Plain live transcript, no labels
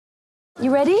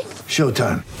You ready?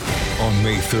 Showtime. On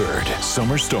May 3rd,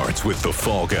 summer starts with The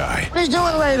Fall Guy. Let's do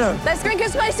it later. Let's drink a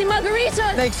spicy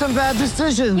margarita. Make some bad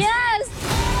decisions. Yes.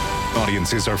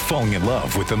 Audiences are falling in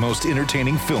love with the most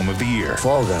entertaining film of the year.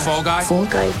 Fall Guy. Fall Guy? Fall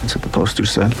Guy. That's what the poster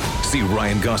said. See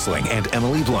Ryan Gosling and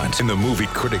Emily Blunt in the movie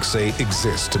critics say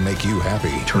exists to make you happy.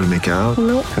 Trying to make it out?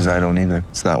 Nope. Because I don't either.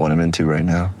 It's not what I'm into right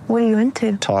now. What are you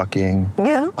into? Talking.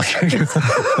 Yeah.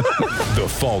 The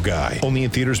Fall Guy. Only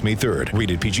in theaters May 3rd.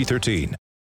 Rated PG-13.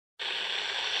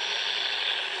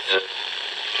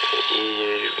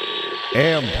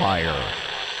 Empire.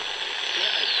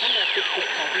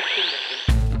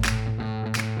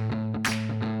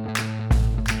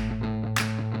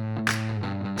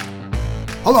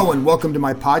 Hello and welcome to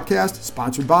my podcast,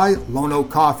 sponsored by Lone Oak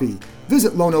Coffee.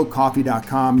 Visit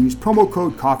loneoakcoffee.com and use promo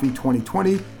code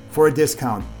COFFEE2020 for a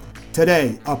discount.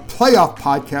 Today, a playoff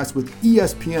podcast with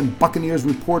ESPN Buccaneers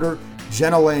reporter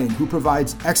Jenna Laine, who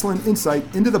provides excellent insight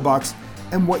into the Bucs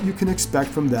and what you can expect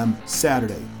from them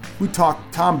Saturday. We talk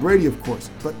Tom Brady, of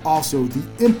course, but also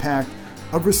the impact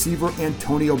of receiver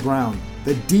Antonio Brown,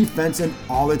 the defense and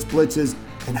all its blitzes,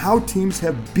 and how teams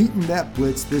have beaten that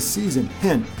blitz this season.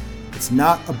 Hint, it's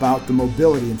not about the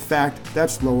mobility. In fact,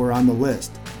 that's lower on the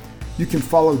list. You can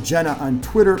follow Jenna on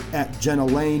Twitter at Jenna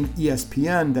Laine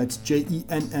ESPN. That's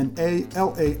JENNALAINE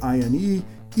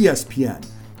ESPN.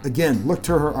 Again, look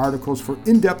to her articles for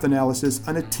in-depth analysis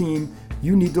on a team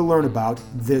you need to learn about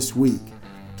this week.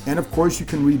 And of course, you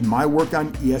can read my work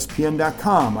on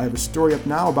ESPN.com. I have a story up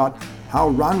now about how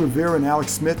Ron Rivera and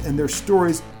Alex Smith and their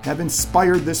stories have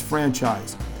inspired this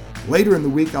franchise. Later in the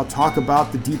week, I'll talk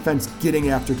about the defense getting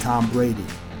after Tom Brady.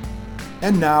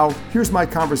 And now, here's my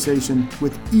conversation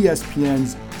with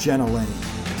ESPN's Jenna Laine.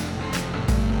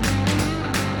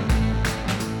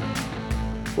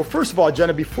 Well, first of all,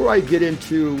 Jenna, before I get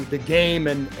into the game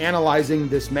and analyzing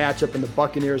this matchup and the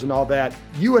Buccaneers and all that,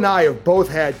 you and I have both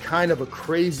had kind of a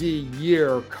crazy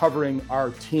year covering our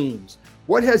teams.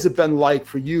 What has it been like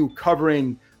for you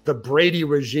covering the Brady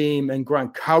regime and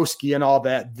Gronkowski and all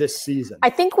that this season? I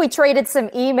think we traded some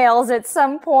emails at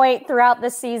some point throughout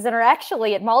the season, or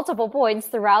actually at multiple points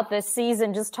throughout this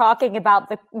season, just talking about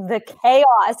the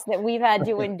chaos that we've had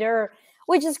to endure,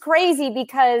 which is crazy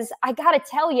because I got to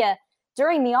tell you,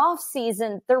 during the off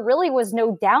season, there really was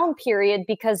no down period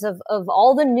because of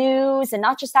all the news, and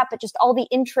not just that, but just all the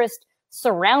interest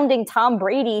surrounding Tom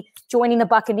Brady joining the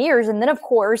Buccaneers. And then, of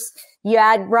course, you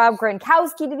add Rob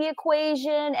Gronkowski to the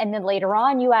equation, and then later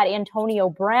on, you add Antonio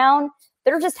Brown.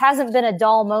 There just hasn't been a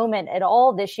dull moment at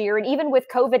all this year. And even with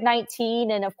COVID-19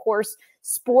 and, of course,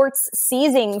 sports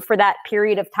ceasing for that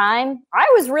period of time, I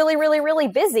was really, really, really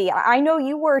busy. I know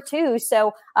you were too.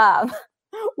 So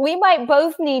we might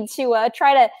both need to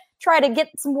try to get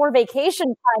some more vacation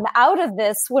time out of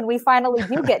this when we finally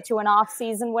do get to an off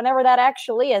season, whenever that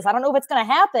actually is. I don't know if it's going to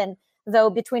happen, though,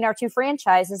 between our two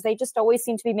franchises. They just always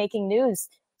seem to be making news.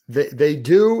 They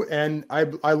do, and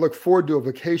I look forward to a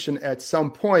vacation at some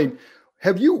point.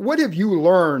 What have you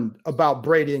learned about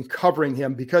Brady and covering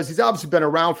him? Because he's obviously been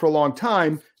around for a long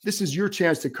time. This is your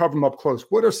chance to cover him up close.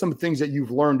 What are some things that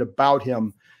you've learned about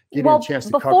him?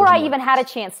 Before I even had a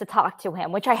chance to talk to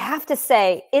him, which I have to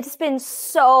say, it's been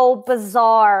so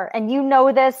bizarre. And you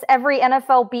know this, every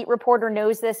NFL beat reporter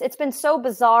knows this. It's been so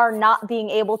bizarre not being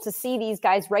able to see these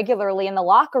guys regularly in the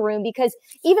locker room, because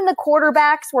even the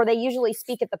quarterbacks, where they usually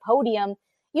speak at the podium,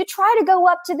 you try to go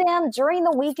up to them during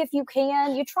the week if you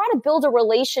can. You try to build a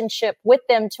relationship with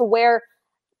them to where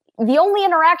the only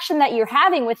interaction that you're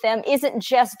having with them isn't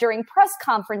just during press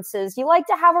conferences. You like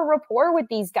to have a rapport with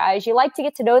these guys. You like to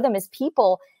get to know them as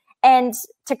people. And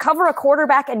to cover a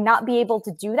quarterback and not be able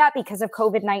to do that because of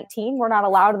COVID-19, we're not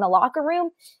allowed in the locker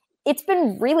room. It's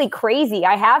been really crazy.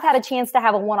 I have had a chance to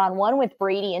have a one-on-one with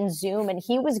Brady in Zoom, and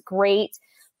he was great.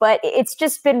 But it's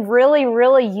just been really,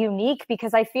 really unique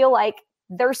because I feel like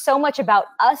there's so much about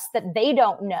us that they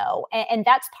don't know. And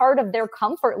that's part of their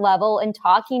comfort level in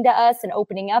talking to us and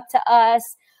opening up to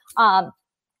us.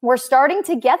 We're starting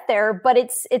to get there, but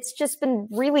it's just been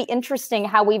really interesting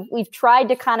how we've tried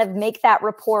to kind of make that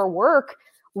rapport work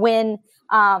when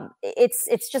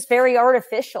it's just very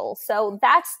artificial. So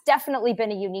that's definitely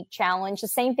been a unique challenge. The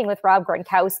same thing with Rob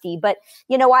Gronkowski. But,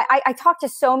 you know, I talked to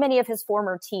so many of his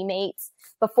former teammates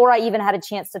before I even had a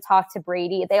chance to talk to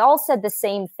Brady. They all said the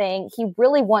same thing. He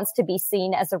really wants to be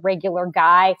seen as a regular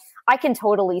guy. I can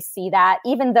totally see that,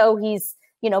 even though he's,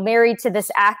 you know, married to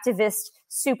this activist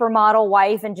supermodel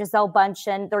wife and Gisele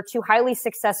Bündchen. They're two highly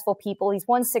successful people. He's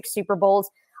won 6 Super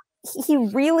Bowls. he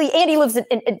really, and he lives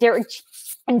in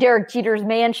Derek Jeter's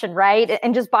mansion, right?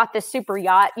 And just bought this super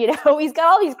yacht. He's got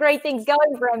all these great things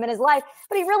going for him in his life,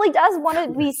 but he really does want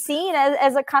to be seen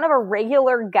as a kind of a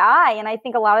regular guy. And I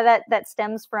think a lot of that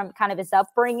stems from kind of his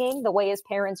upbringing, the way his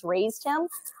parents raised him.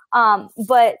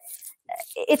 But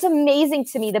it's amazing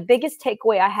to me. The biggest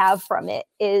takeaway I have from it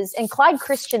is, and Clyde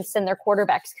Christensen, their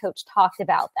quarterbacks coach, talked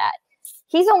about that.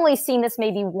 He's only seen this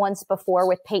maybe once before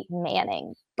with Peyton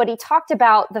Manning, but he talked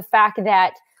about the fact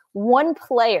that one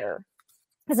player,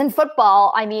 because in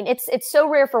football, I mean, it's so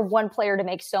rare for one player to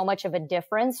make so much of a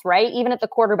difference, right? Even at the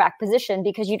quarterback position,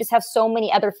 because you just have so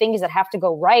many other things that have to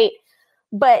go right.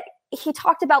 But he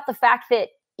talked about the fact that,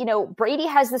 Brady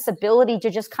has this ability to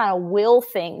just kind of will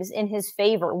things in his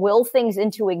favor, will things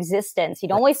into existence.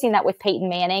 He'd only seen that with Peyton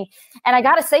Manning. And I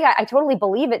got to say, I totally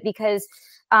believe it, because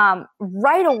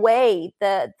right away,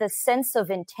 the sense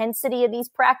of intensity of these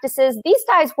practices, these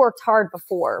guys worked hard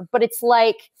before, but it's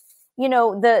like,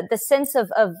 the sense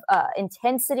of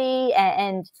intensity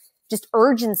and just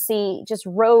urgency just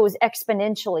rose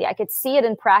exponentially. I could see it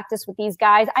in practice with these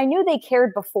guys. I knew they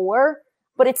cared before,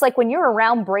 but it's like when you're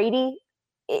around Brady,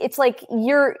 it's like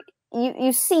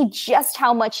you see just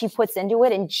how much he puts into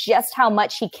it and just how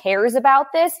much he cares about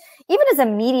this. Even as a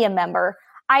media member,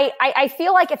 I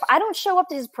feel like if I don't show up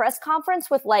to his press conference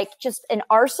with like just an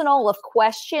arsenal of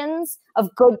questions, of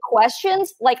good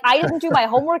questions, like I didn't do my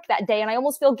homework that day, and I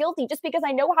almost feel guilty just because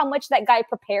I know how much that guy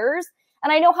prepares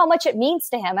and I know how much it means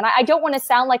to him. And I don't want to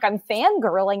sound like I'm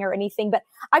fangirling or anything, but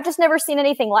I've just never seen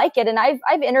anything like it. And I've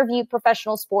interviewed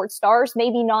professional sports stars,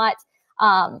 maybe not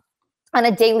on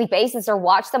a daily basis or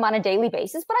watch them on a daily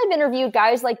basis, but I've interviewed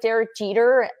guys like Derek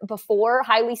Jeter before,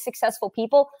 highly successful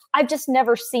people. I've just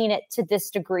never seen it to this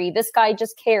degree. This guy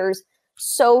just cares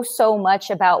so much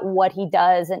about what he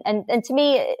does. And to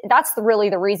me, that's really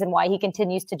the reason why he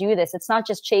continues to do this. It's not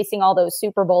just chasing all those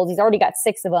Super Bowls. He's already got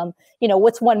 6 of them.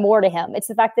 What's one more to him? It's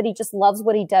the fact that he just loves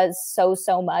what he does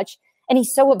so much. And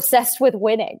he's so obsessed with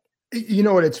winning.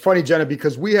 And it's funny, Jenna,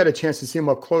 because we had a chance to see him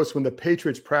up close when the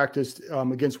Patriots practiced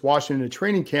against Washington in a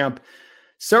training camp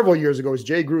several years ago. It was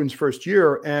Jay Gruden's first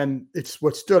year. And it's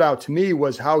what stood out to me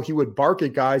was how he would bark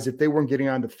at guys if they weren't getting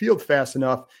on the field fast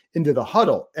enough into the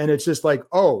huddle. And it's just like,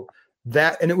 and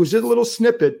it was just a little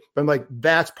snippet, but I'm like,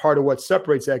 that's part of what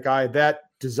separates that guy. That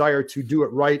desire to do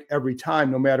it right every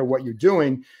time, no matter what you're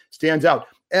doing, stands out.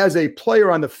 As a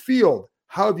player on the field,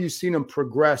 how have you seen him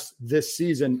progress this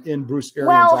season in Bruce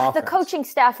Arians' offense? The coaching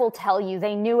staff will tell you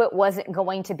they knew it wasn't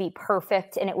going to be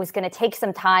perfect and it was going to take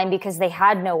some time because they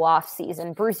had no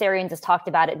offseason. Bruce Arians has talked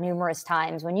about it numerous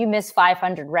times. When you miss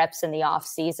 500 reps in the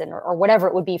offseason or whatever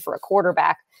it would be for a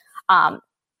quarterback,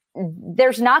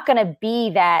 there's not going to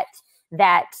be that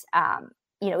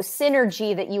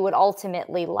synergy that you would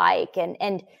ultimately like.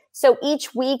 And so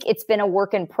each week it's been a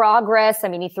work in progress. I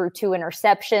mean, he threw 2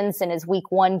 interceptions in his week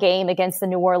 1 game against the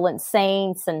New Orleans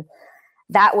Saints. And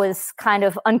that was kind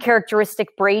of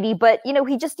uncharacteristic Brady, but he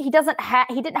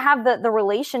didn't have the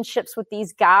relationships with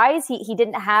these guys. He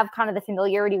didn't have kind of the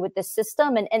familiarity with the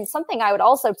system. And something I would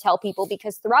also tell people,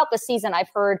 because throughout the season, I've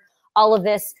heard all of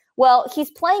this, well,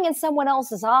 he's playing in someone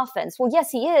else's offense. Well,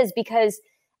 yes, he is, because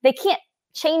they can't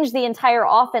change the entire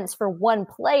offense for one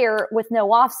player with no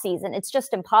offseason. It's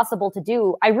just impossible to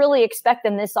do. I really expect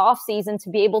them this offseason to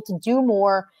be able to do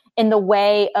more in the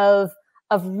way of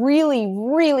really,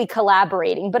 really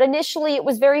collaborating. But initially it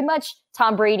was very much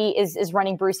Tom Brady is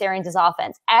running Bruce Arians'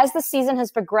 offense. As the season has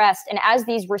progressed and as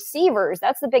these receivers,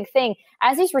 that's the big thing,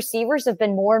 as these receivers have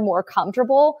been more and more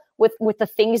comfortable with the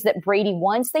things that Brady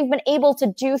wants, they've been able to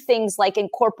do things like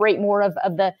incorporate more of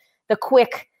the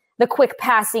quick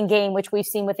passing game, which we've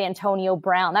seen with Antonio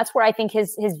Brown. That's where I think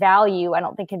his value, I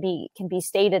don't think can be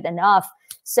stated enough.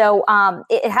 So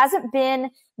it hasn't been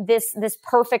this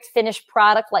perfect finished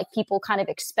product like people kind of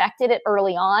expected it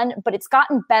early on, but it's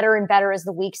gotten better and better as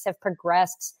the weeks have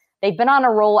progressed. They've been on a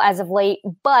roll as of late,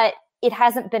 but it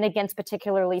hasn't been against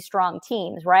particularly strong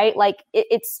teams, right? Like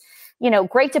it's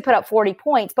great to put up 40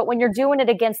 points, but when you're doing it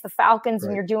against the Falcons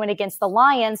and you're doing it against the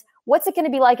Lions, what's it going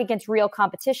to be like against real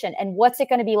competition? And what's it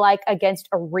going to be like against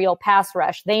a real pass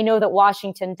rush? They know that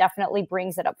Washington definitely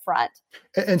brings it up front.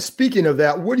 And speaking of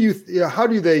that, how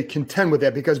do they contend with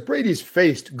that? Because Brady's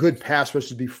faced good pass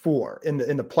rushes before in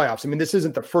the playoffs. I mean, this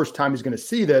isn't the first time he's going to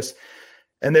see this.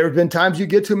 And there have been times you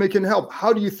get to him, it can help.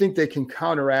 How do you think they can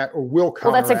counteract or will counteract?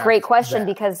 Well, that's a great question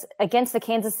because against the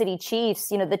Kansas City Chiefs,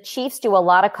 the Chiefs do a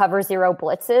lot of cover 0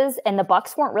 blitzes and the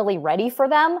Bucs weren't really ready for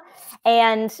them.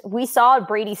 And we saw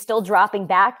Brady still dropping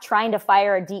back, trying to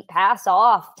fire a deep pass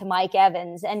off to Mike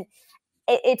Evans. And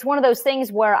it's one of those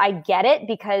things where I get it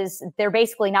because they're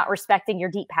basically not respecting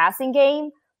your deep passing game.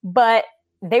 but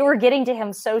they were getting to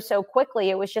him so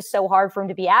quickly. It was just so hard for him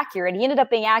to be accurate. He ended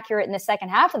up being accurate in the second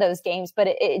half of those games, but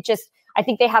it just, I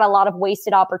think they had a lot of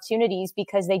wasted opportunities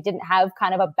because they didn't have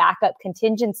kind of a backup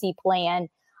contingency plan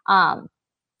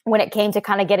when it came to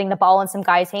kind of getting the ball in some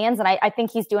guys' hands. And I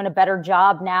think he's doing a better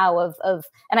job now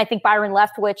and I think Byron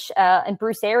Leftwich and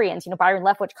Bruce Arians, Byron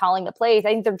Leftwich calling the plays, I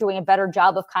think they're doing a better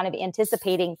job of kind of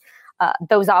anticipating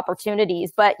those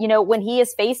opportunities. But, when he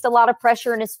has faced a lot of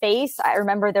pressure in his face, I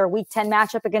remember their Week 10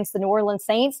 matchup against the New Orleans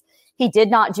Saints, he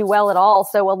did not do well at all.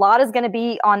 So a lot is going to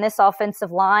be on this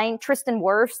offensive line. Tristan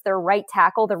Wirfs, their right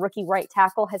tackle, their rookie right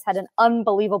tackle, has had an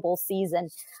unbelievable season.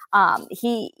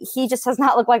 He just does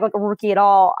not look like a rookie at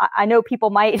all. I know people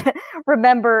might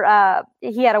remember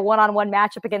he had a one-on-one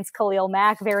matchup against Khalil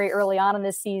Mack very early on in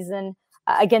this season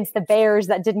against the Bears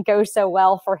that didn't go so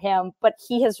well for him, but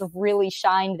he has really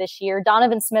shined this year.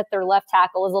 Donovan Smith, their left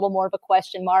tackle, is a little more of a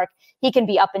question mark. He can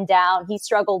be up and down. He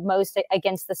struggled most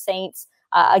against the Saints,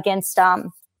 against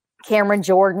Cameron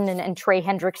Jordan and Trey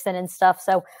Hendrickson and stuff.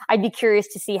 So I'd be curious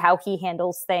to see how he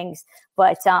handles things.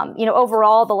 But,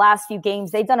 overall, the last few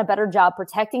games, they've done a better job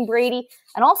protecting Brady.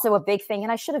 And also a big thing,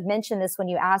 and I should have mentioned this when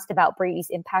you asked about Brady's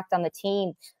impact on the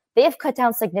team, they have cut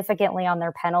down significantly on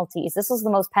their penalties. This was the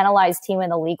most penalized team in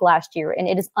the league last year. And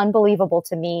it is unbelievable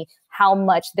to me how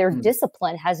much their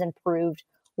discipline has improved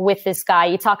with this guy.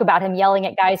 You talk about him yelling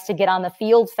at guys to get on the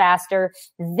field faster.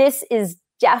 This is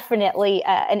definitely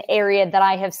an area that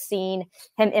I have seen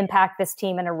him impact this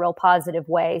team in a real positive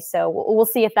way. So we'll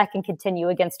see if that can continue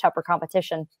against tougher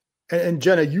competition. And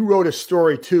Jenna, you wrote a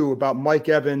story too about Mike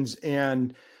Evans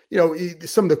and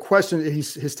some of the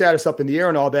questions, his status up in the air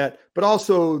and all that, but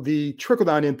also the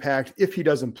trickle-down impact if he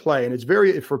doesn't play. And it's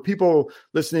for people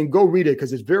listening, go read it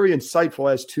because it's very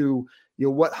insightful as to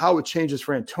how it changes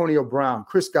for Antonio Brown,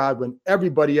 Chris Godwin,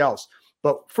 everybody else.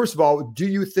 But first of all, do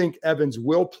you think Evans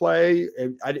will play?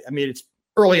 I mean, it's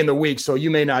early in the week, so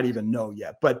you may not even know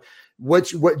yet. But what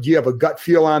do you have a gut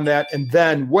feel on that? And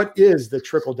then what is the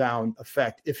trickle-down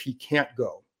effect if he can't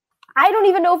go? I don't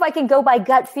even know if I can go by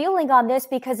gut feeling on this,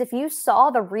 because if you saw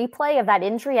the replay of that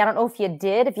injury, I don't know if you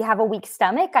did. If you have a weak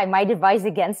stomach, I might advise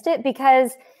against it,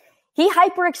 because he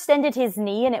hyperextended his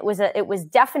knee, and it was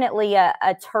definitely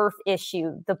a turf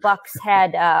issue. The Bucs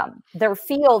had their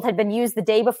field had been used the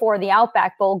day before the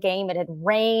Outback Bowl game. It had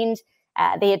rained.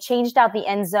 They had changed out the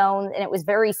end zone, and it was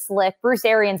very slick. Bruce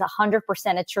Arians 100%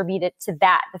 attributed to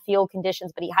that, the field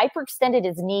conditions, but he hyperextended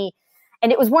his knee.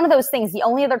 And it was one of those things. The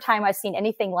only other time I've seen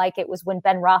anything like it was when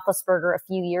Ben Roethlisberger a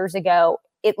few years ago,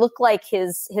 it looked like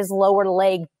his lower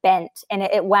leg bent, and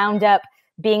it wound up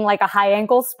being like a high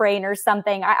ankle sprain or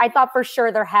something. I thought for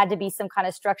sure there had to be some kind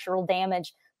of structural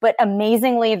damage, but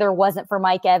amazingly there wasn't for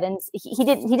Mike Evans. He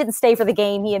didn't stay for the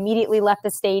game. He immediately left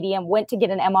the stadium, went to get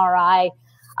an MRI.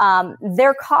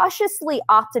 They're cautiously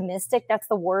optimistic. That's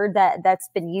the word that's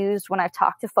been used when I've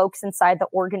talked to folks inside the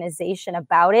organization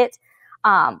about it.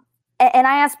 And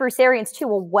I asked Bruce Arians too,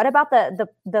 well, what about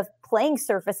the playing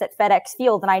surface at FedEx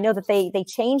Field? And I know that they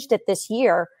changed it this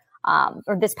year,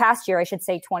 or this past year, I should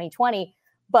say 2020.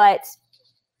 But,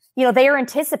 they are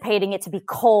anticipating it to be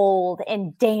cold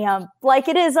and damp like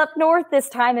it is up north this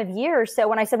time of year. So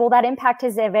when I said, well, that impact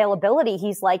his availability,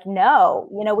 he's like, no,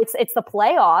 it's the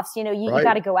playoffs, you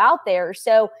got to go out there.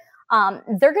 So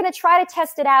they're going to try to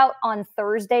test it out on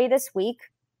Thursday this week.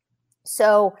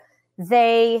 So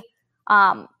they're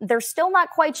still not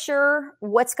quite sure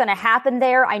what's going to happen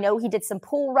there. I know he did some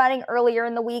pool running earlier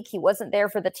in the week. He wasn't there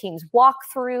for the team's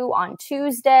walkthrough on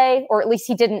Tuesday, or at least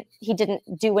he didn't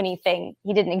do anything.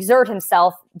 He didn't exert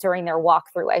himself during their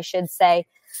walkthrough, I should say.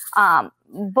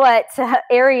 But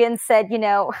Arians said, you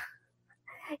might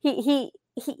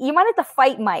have to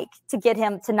fight Mike to get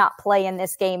him to not play in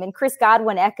this game. And Chris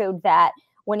Godwin echoed that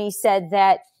when he said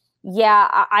that, yeah,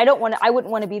 I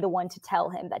wouldn't want to be the one to tell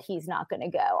him that he's not going to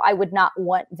go. I would not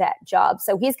want that job.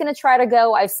 So he's going to try to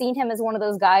go. I've seen him as one of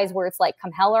those guys where it's like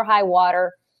come hell or high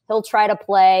water, he'll try to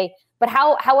play. But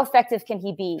how effective can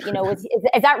he be?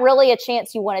 Is that really a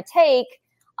chance you want to take?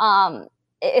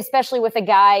 Especially with a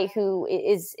guy who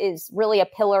is really a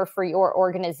pillar for your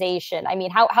organization. I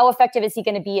mean, how effective is he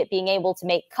going to be at being able to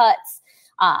make cuts?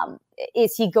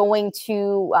 Is he going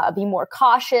to be more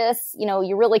cautious?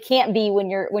 You really can't be when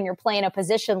you're playing a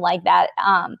position like that.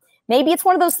 Maybe it's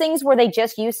one of those things where they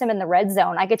just use him in the red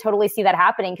zone. I could totally see that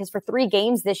happening, because for 3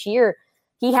 games this year,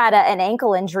 he had an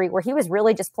ankle injury where he was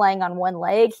really just playing on one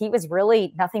leg. He was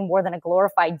really nothing more than a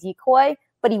glorified decoy,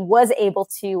 but he was able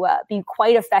to be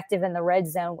quite effective in the red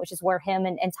zone, which is where him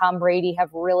and Tom Brady have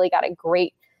really got a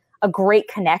great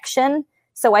connection.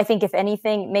 So I think if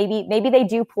anything, maybe they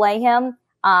do play him.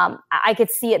 I could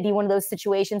see it be one of those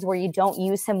situations where you don't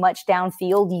use him much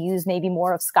downfield. You use maybe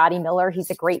more of Scotty Miller. He's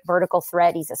a great vertical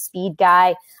threat. He's a speed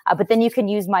guy. But then you can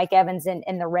use Mike Evans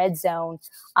in the red zone.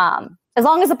 As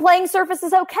long as the playing surface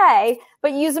is okay,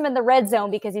 but use him in the red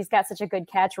zone because he's got such a good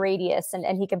catch radius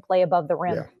and he can play above the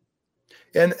rim.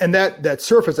 Yeah. And that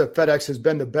surface at FedEx has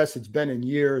been the best it's been in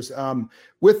years.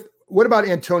 What about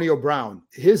Antonio Brown?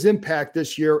 His impact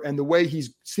this year and the way he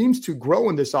seems to grow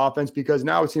in this offense, because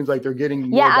now it seems like they're getting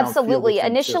more absolutely.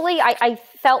 Initially, I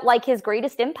felt like his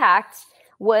greatest impact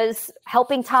was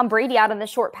helping Tom Brady out in the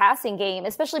short passing game,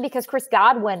 especially because Chris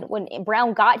Godwin, when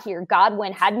Brown got here,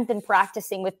 Godwin hadn't been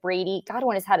practicing with Brady.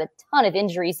 Godwin has had a ton of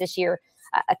injuries this year,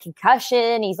 a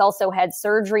concussion. He's also had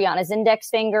surgery on his index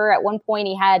finger. At one point,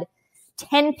 he had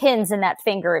 10 pins in that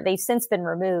finger. They've since been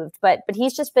removed, but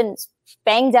he's just been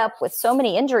banged up with so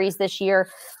many injuries this year.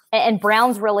 And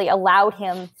Brown's really allowed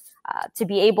him to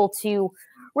be able to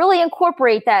really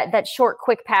incorporate that short,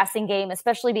 quick passing game,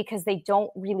 especially because they don't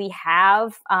really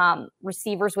have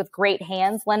receivers with great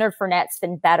hands. Leonard Fournette's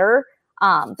been better,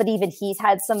 but even he's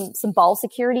had some ball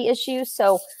security issues.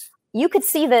 So you could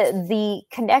see the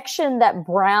connection that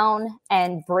Brown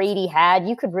and Brady had.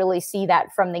 You could really see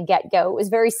that from the get-go. It was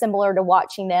very similar to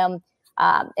watching them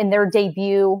in their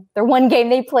debut, their one game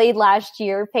they played last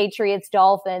year,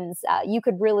 Patriots-Dolphins. You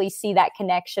could really see that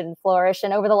connection flourish.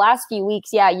 And over the last few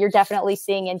weeks, you're definitely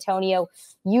seeing Antonio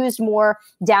used more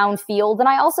downfield. And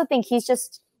I also think he's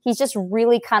just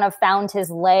really kind of found his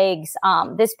legs.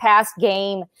 This past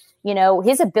game,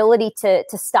 his ability to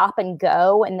stop and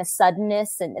go and the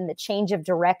suddenness and the change of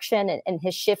direction and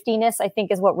his shiftiness, I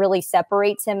think, is what really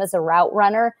separates him as a route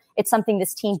runner. It's something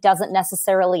this team doesn't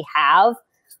necessarily have,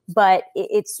 but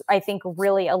I think,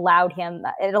 really allowed him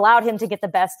to get the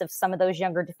best of some of those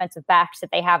younger defensive backs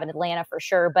that they have in Atlanta for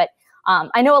sure. But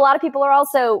I know a lot of people are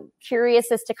also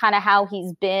curious as to kind of how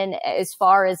he's been as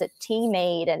far as a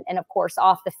teammate and of course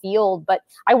off the field. But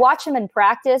I watch him in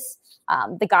practice.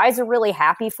 The guys are really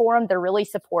happy for him. They're really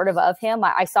supportive of him.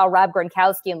 I saw Rob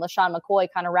Gronkowski and LaShawn McCoy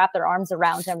kind of wrap their arms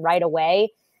around him right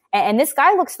away. And this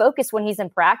guy looks focused when he's in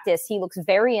practice. He looks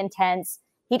very intense.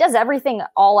 He does everything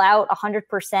all out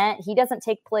 100%. He doesn't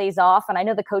take plays off. And I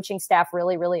know the coaching staff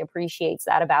really, really appreciates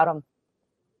that about him.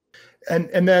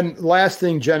 And then last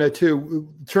thing, Jenna, too,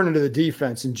 turning to the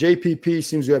defense. And JPP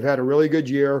seems to have had a really good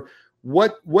year.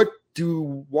 What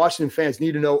do Washington fans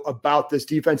need to know about this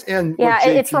defense? And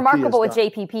it's remarkable with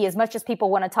JPP. As much as people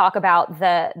want to talk about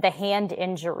the hand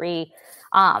injury,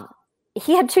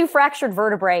 he had 2 fractured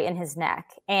vertebrae in his neck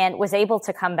and was able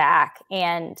to come back.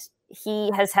 And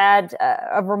he has had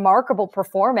a remarkable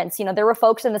performance. There were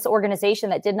folks in this organization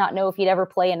that did not know if he'd ever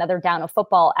play another down of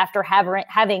football after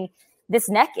having this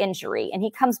neck injury. And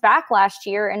he comes back last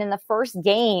year, and in the first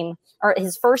game, or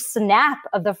his first snap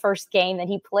of the first game that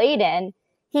he played in,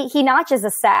 he notches a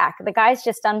sack. The guy's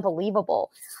just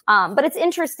unbelievable. But it's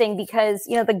interesting because,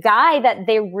 the guy that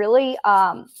they really,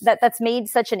 that's made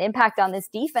such an impact on this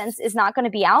defense is not going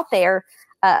to be out there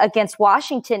against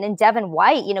Washington. And Devin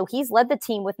White, he's led the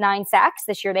team with 9 sacks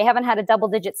this year. They haven't had a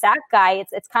double-digit sack guy.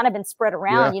 It's kind of been spread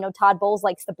around. Yeah. Todd Bowles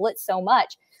likes to blitz so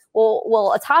much.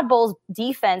 Well, a Todd Bowles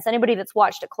defense, anybody that's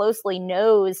watched it closely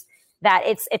knows that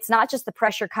it's not just the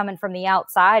pressure coming from the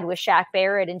outside with Shaq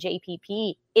Barrett and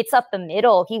JPP. It's up the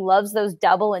middle. He loves those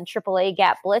double and triple A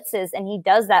gap blitzes, and he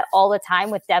does that all the time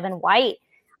with Devin White.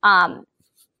 In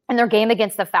their game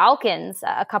against the Falcons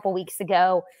a couple weeks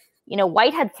ago,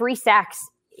 White had 3 sacks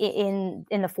in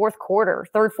the fourth quarter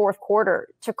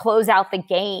to close out the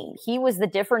game. He was the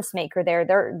difference maker there.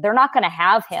 They're not going to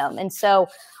have him. And so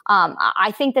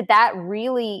I think that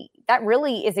really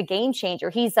is a game changer.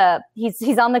 He's on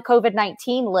the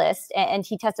COVID-19 list, and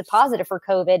he tested positive for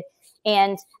COVID.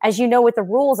 And as you know, with the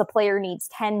rules, a player needs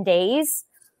 10 days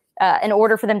in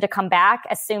order for them to come back,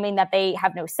 assuming that they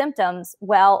have no symptoms.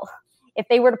 Well, if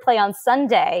they were to play on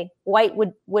Sunday, White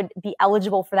would be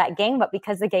eligible for that game. But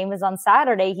because the game is on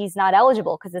Saturday, he's not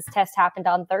eligible because his test happened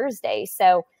on Thursday.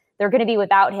 So they're going to be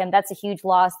without him. That's a huge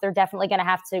loss. They're definitely going to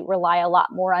have to rely a lot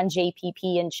more on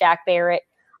JPP and Shaq Barrett.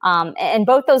 And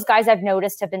both those guys I've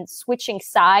noticed have been switching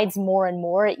sides more and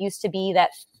more. It used to be that,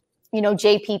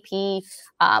 JPP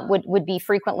would be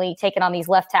frequently taken on these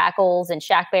left tackles and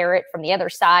Shaq Barrett from the other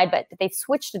side, but they've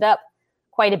switched it up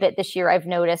quite a bit this year, I've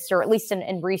noticed, or at least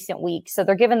in recent weeks. So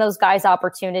they're giving those guys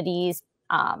opportunities.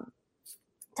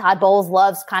 Todd Bowles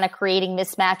loves kind of creating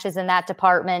mismatches in that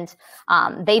department.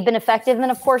 They've been effective. And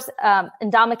then, of course,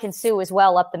 Ndamukong Suh as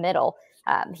well up the middle.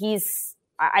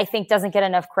 I think, doesn't get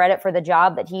enough credit for the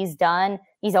job that he's done.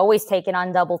 He's always taken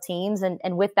on double teams.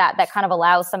 And with that kind of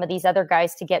allows some of these other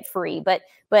guys to get free. But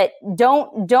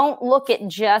don't look at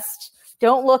just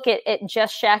don't look at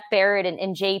just Shaq Barrett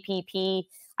and JPP.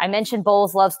 I mentioned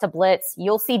Bowles loves to blitz.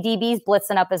 You'll see DBs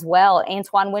blitzing up as well.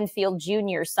 Antoine Winfield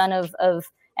Jr., son of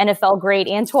NFL great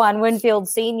Antoine Winfield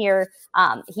Sr.,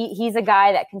 he's a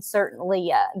guy that can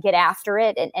certainly get after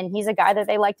it, and he's a guy that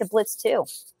they like to blitz too.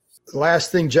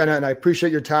 Last thing, Jenna, and I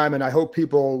appreciate your time, and I hope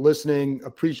people listening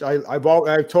appreciate.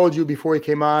 I've told you before you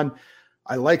came on,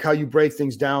 I like how you break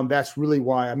things down. That's really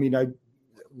why. I mean, I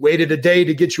waited a day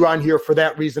to get you on here for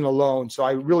that reason alone. So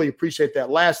I really appreciate that.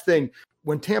 Last thing,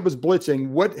 when Tampa's blitzing,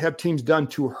 what have teams done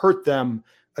to hurt them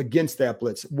against that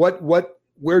blitz?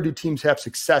 Where do teams have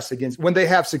success against when they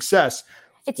have success?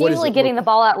 It's usually getting the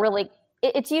ball out really.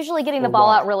 It's usually getting the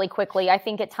ball out really quickly. I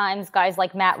think at times guys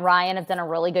like Matt Ryan have done a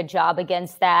really good job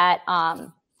against that.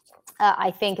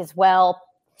 I think as well,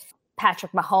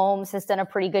 Patrick Mahomes has done a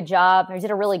pretty good job. He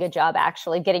did a really good job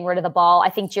actually getting rid of the ball.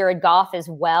 I think Jared Goff as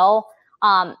well.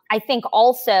 I think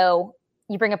also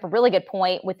you bring up a really good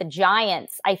point with the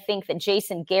Giants. I think that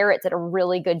Jason Garrett did a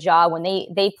really good job when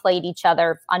they played each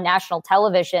other on national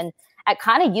television at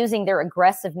kind of using their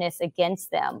aggressiveness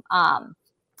against them.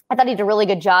 I thought he did a really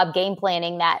good job game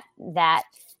planning that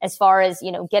as far as,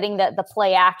 getting the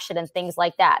play action and things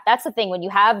like that. That's the thing when you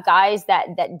have guys that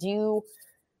do,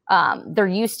 they're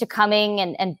used to coming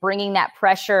and bringing that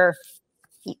pressure.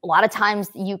 A lot of times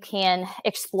you can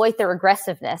exploit their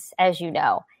aggressiveness, as you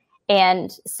know.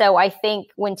 And so I think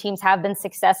when teams have been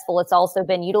successful, it's also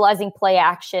been utilizing play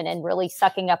action and really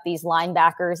sucking up these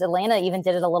linebackers. Atlanta even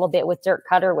did it a little bit with Dirk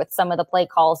Cutter with some of the play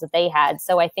calls that they had.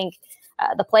 So I think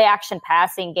the play action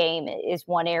passing game is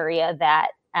one area that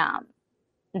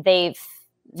they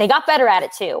got better at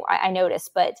it too. I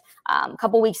noticed, but a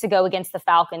couple weeks ago against the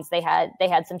Falcons, they had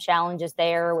some challenges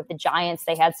there. With the Giants,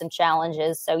 they had some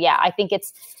challenges. So yeah, I think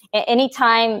it's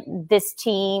anytime this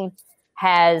team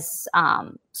has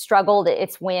struggled,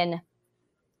 it's when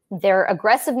their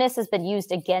aggressiveness has been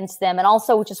used against them, and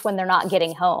also just when they're not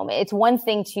getting home. It's one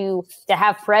thing to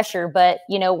have pressure, but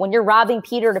when you're robbing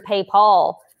Peter to pay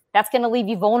Paul, that's going to leave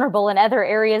you vulnerable in other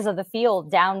areas of the field,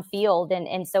 downfield.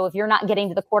 And so if you're not getting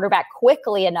to the quarterback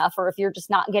quickly enough, or if you're just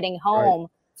not getting home,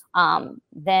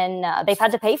 then they've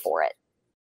had to pay for it.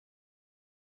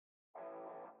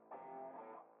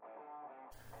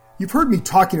 You've heard me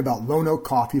talking about Lone Oak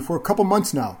Coffee for a couple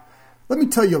months now. Let me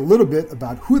tell you a little bit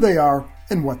about who they are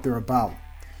and what they're about.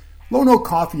 Lone Oak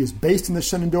Coffee is based in the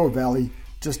Shenandoah Valley,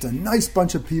 just a nice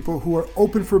bunch of people who are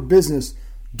open for business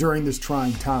during this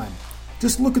trying time.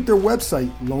 Just look at their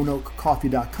website,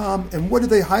 loneoakcoffee.com, and what do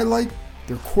they highlight?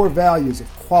 Their core values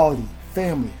of quality,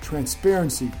 family,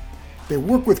 transparency. They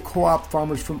work with co-op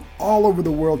farmers from all over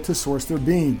the world to source their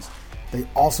beans. They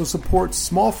also support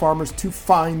small farmers to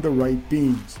find the right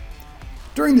beans.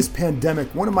 During this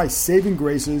pandemic, one of my saving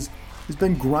graces has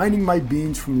been grinding my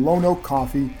beans from Lone Oak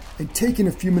Coffee and taking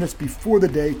a few minutes before the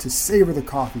day to savor the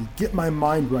coffee, get my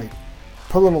mind right.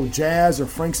 Put a little jazz or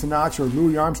Frank Sinatra or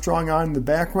Louis Armstrong on in the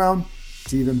background,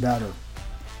 it's even better.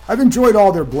 I've enjoyed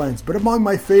all their blends, but among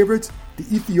my favorites, the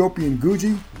Ethiopian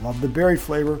Guji, love the berry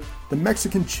flavor, the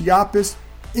Mexican Chiapas,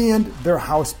 and their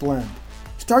house blend.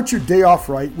 Start your day off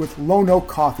right with Lone Oak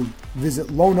Coffee. Visit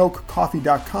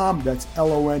loneoakcoffee.com, that's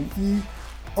LONEOAK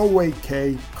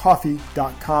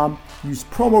coffee.com. Use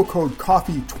promo code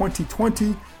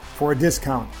COFFEE2020 for a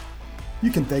discount.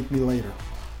 You can thank me later.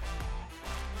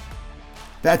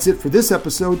 That's it for this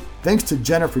episode. Thanks to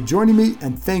Jenna for joining me,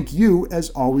 and thank you, as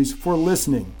always, for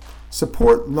listening.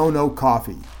 Support Lone Oak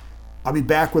Coffee. I'll be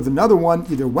back with another one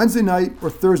either Wednesday night or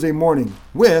Thursday morning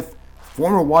with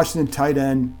former Washington tight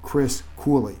end Chris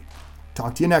Cooley.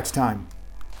 Talk to you next time.